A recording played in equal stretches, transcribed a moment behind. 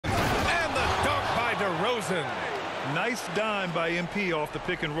DeRozan. Nice dime by MP off the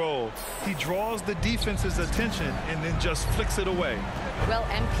pick and roll. He draws the defense's attention and then just flicks it away. Well,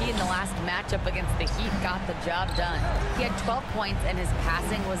 MP in the last matchup against the Heat got the job done. He had 12 points, and his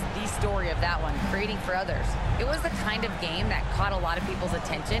passing was the story of that one, creating for others. It was the kind of game that caught a lot of people's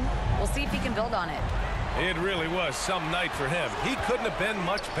attention. We'll see if he can build on it. It really was some night for him. He couldn't have been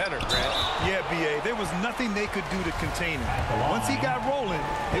much better, Grant. Yeah, B.A., there was nothing they could do to contain him. Once he got rolling,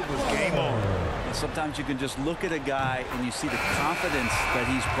 it was game on. And sometimes you can just look at a guy and you see the confidence that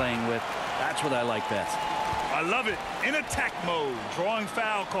he's playing with. That's what I like best. I love it. In attack mode, drawing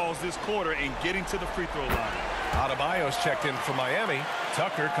foul calls this quarter and getting to the free throw line. Adebayo's checked in for Miami.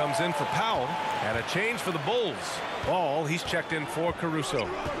 Tucker comes in for Powell. And a change for the Bulls. Ball, he's checked in for Caruso.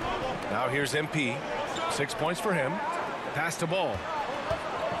 Now here's MP. 6 points for him. Pass to Ball.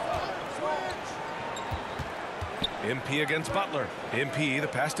 MP against Butler. MP, the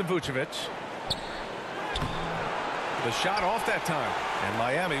pass to Vucevic. The shot off that time. And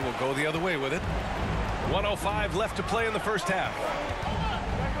Miami will go the other way with it. 1:05 left to play in the first half.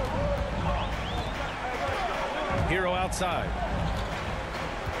 Hero outside.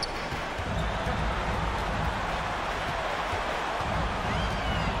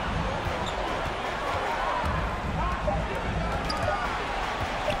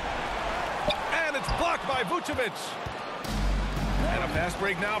 And it's blocked by Vucevic. And a fast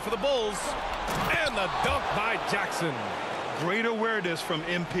break now for the Bulls. And the dunk by Jackson. Great awareness from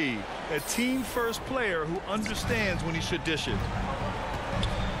MP, a team-first player who understands when he should dish it.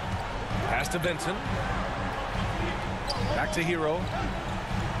 Pass to Vincent. Back to Hero.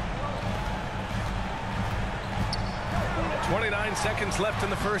 29 seconds left in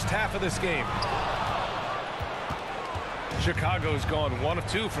the first half of this game. Chicago's gone 1 of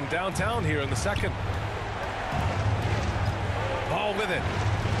 2 from downtown here in the second. Ball with it.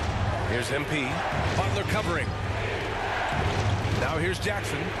 Here's MP. Butler covering. Now here's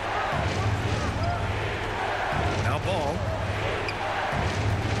Jackson. Now Ball.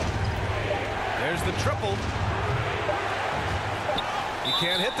 There's the triple. He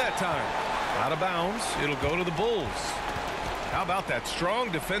can't hit that time. Out of bounds. It'll go to the Bulls. How about that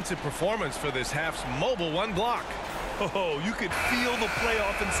strong defensive performance for this half's mobile one block? Oh, you could feel the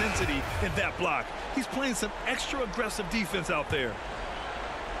playoff intensity in that block. He's playing some extra aggressive defense out there.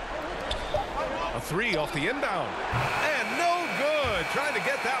 A three off the inbound. And no good. Trying to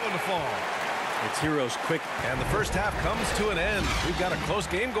get that one to fall. It's Hero's quick. And the first half comes to an end. We've got a close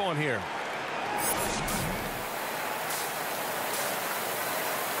game going here.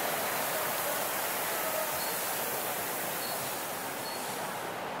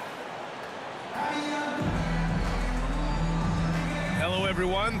 Hello,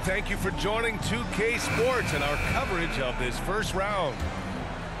 everyone. Thank you for joining 2K Sports and our coverage of this first round.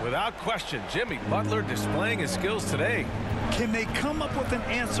 Without question, Jimmy Butler displaying his skills today. Can they come up with an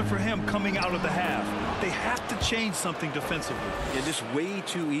answer for him coming out of the half? They have to change something defensively. Yeah, just way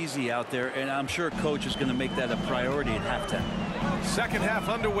too easy out there, and I'm sure coach is going to make that a priority at halftime. Second half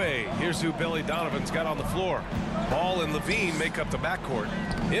underway. Here's who Billy Donovan's got on the floor. Ball and Levine make up the backcourt.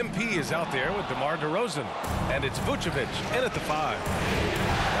 MP is out there with DeMar DeRozan. And it's Vucevic in at the 5.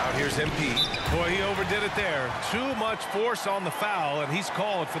 Now here's MP. Boy, he overdid it there. Too much force on the foul, and he's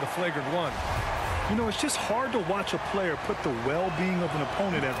called for the flagrant one. You know, it's just hard to watch a player put the well-being of an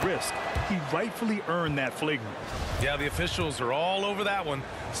opponent at risk. He rightfully earned that flagrant. Yeah, the officials are all over that one,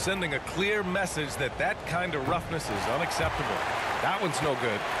 sending a clear message that that kind of roughness is unacceptable. That one's no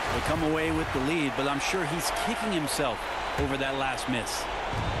good. They come away with the lead, but I'm sure he's kicking himself over that last miss.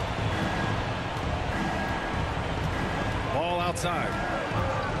 Ball outside.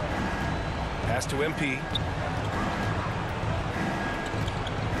 Pass to MP.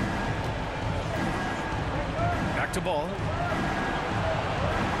 Back to Ball.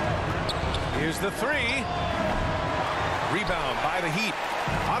 Here's the 3. Rebound by the Heat.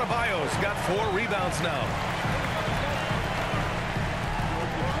 Adebayo's got 4 rebounds now.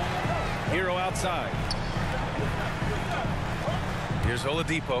 Hero outside. Here's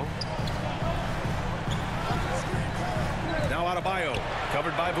Oladipo. Now Adebayo,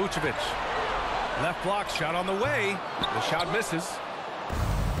 covered by Vucevic. Left block shot on the way. The shot misses.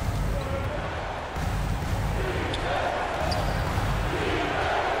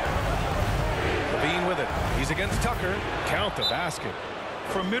 Levine with it. He's against Tucker. Count the basket.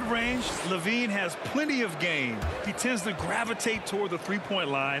 From mid-range, Levine has plenty of game. He tends to gravitate toward the three-point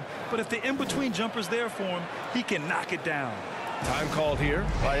line, but if the in-between jumper's there for him, he can knock it down. Time called here.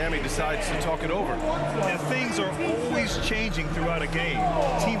 Miami decides to talk it over. And things are always changing throughout a game.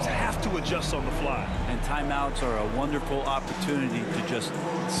 Teams have to adjust on the fly. And timeouts are a wonderful opportunity to just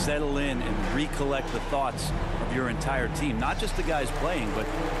settle in and recollect the thoughts of your entire team. Not just the guys playing, but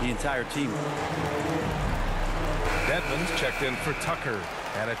the entire team. Dedmon's checked in for Tucker.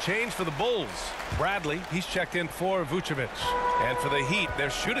 And a change for the Bulls. Bradley, he's checked in for Vucevic. And for the Heat, they're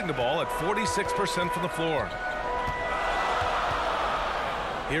shooting the ball at 46% from the floor.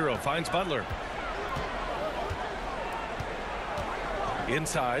 Hero finds Butler.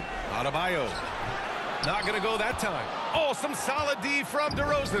 Inside, Adebayo. Not going to go that time. Oh, some solid D from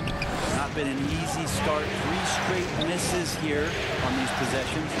DeRozan. Not been an easy start. 3 straight misses here on these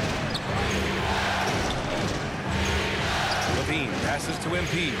possessions. Levine passes to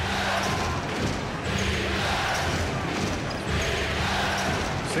MP.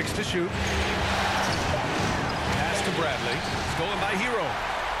 6 to shoot. Pass to Bradley. Stolen by Hero.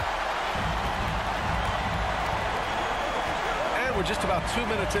 And we're just about 2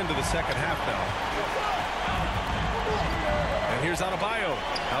 minutes into the second half now. And here's Adebayo.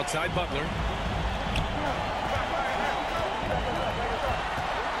 Outside Butler.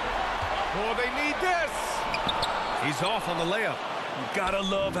 Oh, they need this. He's off on the layup. You gotta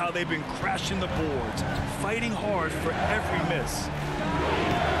love how they've been crashing the boards, fighting hard for every miss.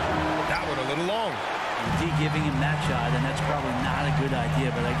 That one a little long. D giving him that shot, and that's probably not a good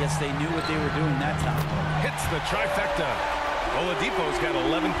idea, but I guess they knew what they were doing that time. Hits the trifecta. Oladipo's got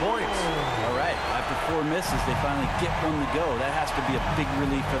 11 points. All right, after 4 misses, they finally get one to go. That has to be a big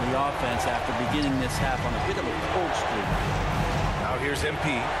relief for the offense after beginning this half on a bit of a cold streak. Now here's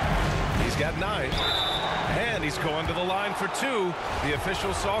MP. He's got 9. And he's going to the line for 2. The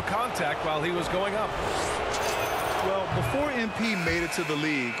official saw contact while he was going up. Well, before MP made it to the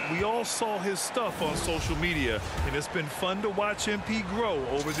league, we all saw his stuff on social media, and it's been fun to watch MP grow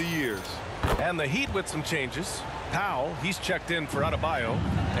over the years. And the Heat with some changes. Powell, he's checked in for Adebayo.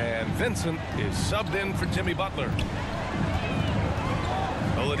 And Vincent is subbed in for Jimmy Butler.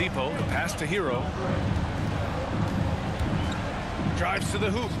 Oladipo, the pass to Hero. Drives to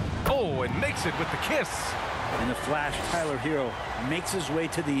the hoop. Oh, and makes it with the kiss. In the flash, Tyler Hero makes his way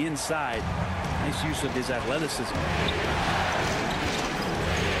to the inside. Nice use of his athleticism.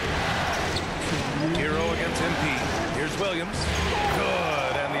 Hero against MP. Here's Williams.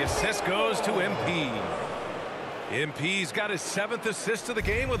 Good, and the assist goes to MP. MP's got his 7th assist of the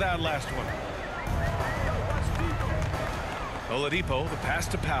game with that last one. Oladipo, the pass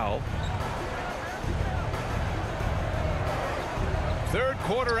to Powell. Third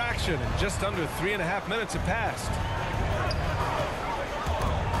quarter action, and just under 3.5 minutes have passed.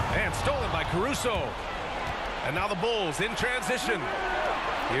 And stolen by Caruso. And now the Bulls in transition.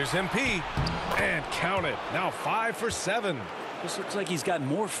 Here's MP. And count it. Now 5 for 7. This looks like he's got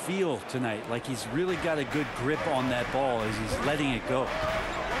more feel tonight, like he's really got a good grip on that ball as he's letting it go.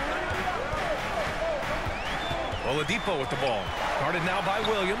 Oladipo with the ball. Guarded now by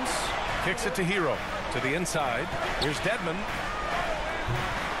Williams. Kicks it to Hero. To the inside. Here's Dedmon.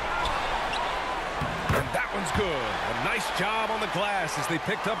 And that one's good. A nice job on the glass as they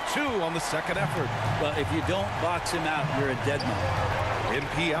picked up 2 on the second effort. Well, if you don't box him out, you're a dead man.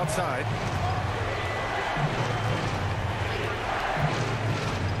 MP outside.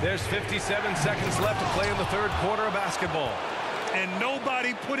 There's 57 seconds left to play in the third quarter of basketball. And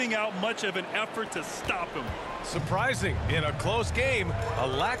nobody putting out much of an effort to stop him. Surprising, in a close game, a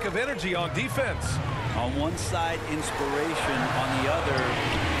lack of energy on defense. On one side, inspiration. On the other,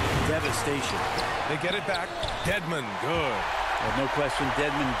 devastation. They get it back. Dedmon, good. Well, no question,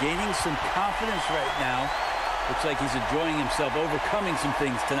 Dedmon gaining some confidence right now. Looks like he's enjoying himself, overcoming some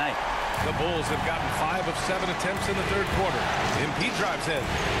things tonight. The Bulls have gotten 5 of 7 attempts in the third quarter. MP drives in.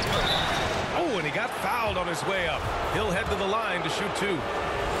 Oh, and he got fouled on his way up. He'll head to the line to shoot 2.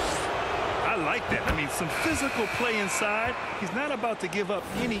 I like that. I mean, some physical play inside. He's not about to give up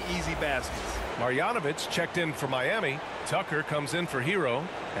any easy baskets. Marjanovic checked in for Miami. Tucker comes in for Hero.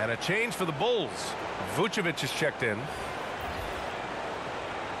 And a change for the Bulls. Vucevic is checked in.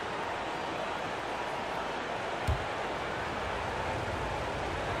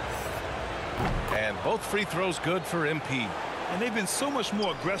 And both free throws good for MP. And they've been so much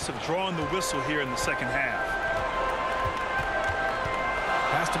more aggressive drawing the whistle here in the second half.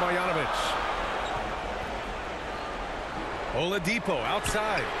 Pass to Marjanovic. Oladipo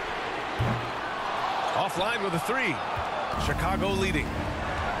outside. Offline with a 3. Chicago leading.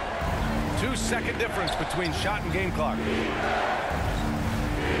 2-second difference between shot and game clock.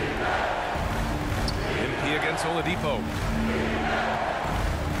 MP against Oladipo.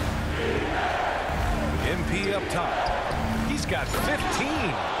 MP up top. He's got 15.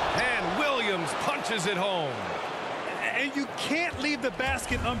 And Williams punches it home. And you can't leave the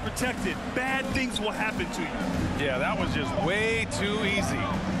basket unprotected. Bad things will happen to you. Yeah, that was just way too easy.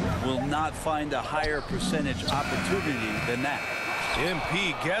 Will not find a higher percentage opportunity than that.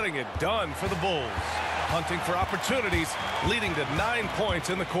 MP getting it done for the Bulls. Hunting for opportunities, leading to 9 points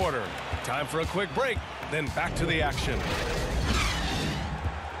in the quarter. Time for a quick break, then back to the action.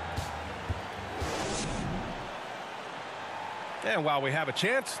 And while we have a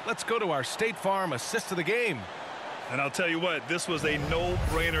chance, let's go to our State Farm assist of the game. And I'll tell you what, this was a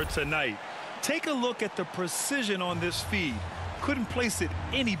no-brainer tonight. Take a look at the precision on this feed. Couldn't place it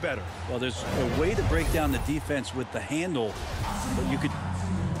any better. Well, there's a way to break down the defense with the handle, but you could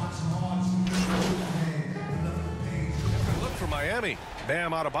look for Miami.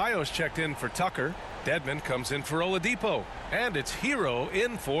 Bam Adebayo's checked in for Tucker. Dedmon comes in for Oladipo. And it's Hero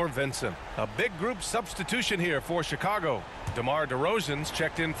in for Vincent. A big group substitution here for Chicago. DeMar DeRozan's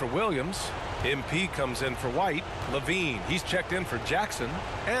checked in for Williams. MP comes in for White. Levine, he's checked in for Jackson.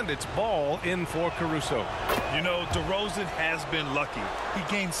 And it's Ball in for Caruso. You know, DeRozan has been lucky. He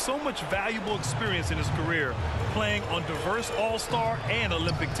gained so much valuable experience in his career playing on diverse All-Star and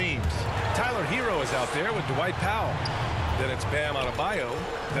Olympic teams. Tyler Hero is out there with Dwight Powell. Then it's Bam Adebayo.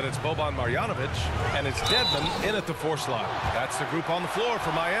 Then it's Boban Marjanovic. And it's Dedmon in at the 4 slot. That's the group on the floor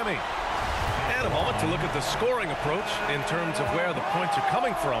for Miami. And a moment to look at the scoring approach in terms of where the points are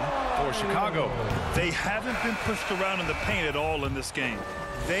coming from for Chicago. They haven't been pushed around in the paint at all in this game.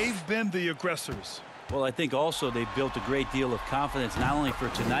 They've been the aggressors. Well, I think also they've built a great deal of confidence, not only for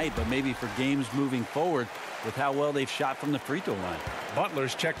tonight, but maybe for games moving forward with how well they've shot from the free throw line.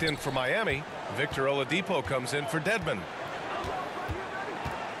 Butler's checked in for Miami. Victor Oladipo comes in for Dedmon.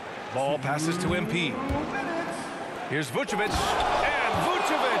 Ball passes to MP. Here's Vucevic, and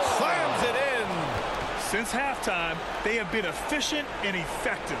Vucevic slams it in. Since halftime, they have been efficient and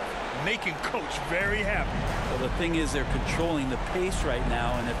effective, making Coach very happy. Well, the thing is, they're controlling the pace right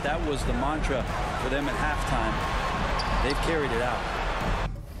now, and if that was the mantra for them at halftime, they've carried it out.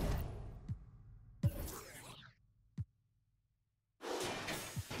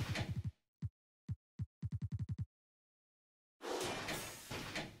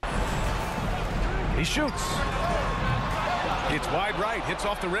 He shoots. It's wide right, hits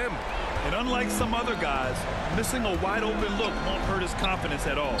off the rim. And unlike some other guys, missing a wide open look won't hurt his confidence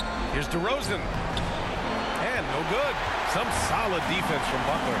at all. Here's DeRozan. And no good. Some solid defense from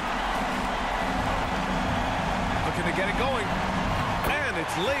Butler. Looking to get it going. And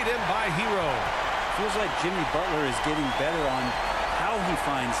it's laid in by Hero. Feels like Jimmy Butler is getting better on how he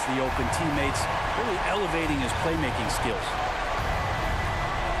finds the open teammates, really elevating his playmaking skills.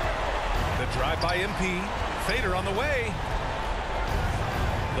 The drive by MP. Fader on the way.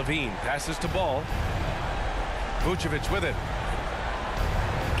 Levine passes to Ball. Vucevic with it.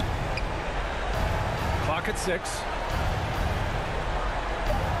 Clock at 6.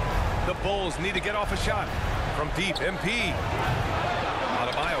 The Bulls need to get off a shot. From deep, MP.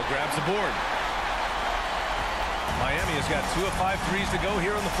 Adebayo grabs the board. Miami has got 2 of 5 threes to go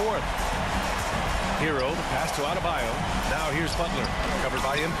here in the 4th. Hero, the pass to Adebayo. Now here's Butler, covered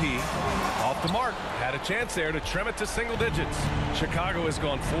by MP. Off the mark. Had a chance there to trim it to single digits. Chicago has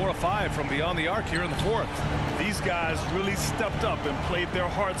gone 4 of 5 from beyond the arc here in the 4th. These guys really stepped up and played their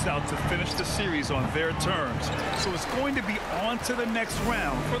hearts out to finish the series on their terms. So it's going to be on to the next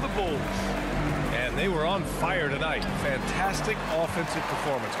round for the Bulls. And they were on fire tonight. Fantastic offensive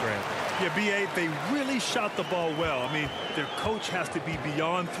performance, Grant. Yeah, B.A., they really shot the ball well. I mean, their coach has to be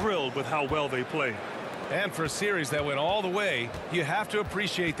beyond thrilled with how well they played. And for a series that went all the way, you have to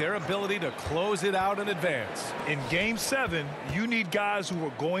appreciate their ability to close it out in advance. In Game 7, you need guys who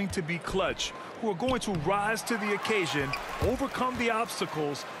are going to be clutch, who are going to rise to the occasion, overcome the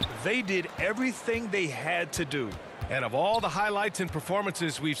obstacles. They did everything they had to do. And of all the highlights and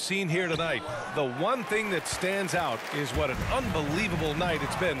performances we've seen here tonight, the one thing that stands out is what an unbelievable night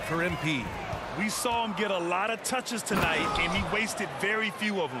it's been for MP. We saw him get a lot of touches tonight, and he wasted very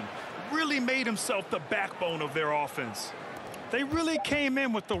few of them. Really made himself the backbone of their offense. They really came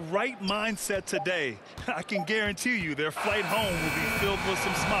in with the right mindset today. I can guarantee you their flight home will be filled with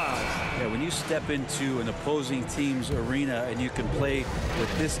some smiles. Yeah, when you step into an opposing team's arena and you can play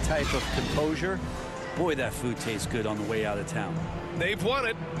with this type of composure, boy, that food tastes good on the way out of town. They've won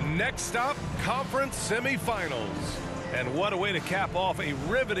it. Next stop, conference semifinals. And what a way to cap off a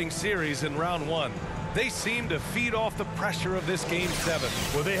riveting series in round 1. They seem to feed off the pressure of this Game 7.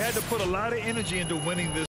 Well, they had to put a lot of energy into winning this.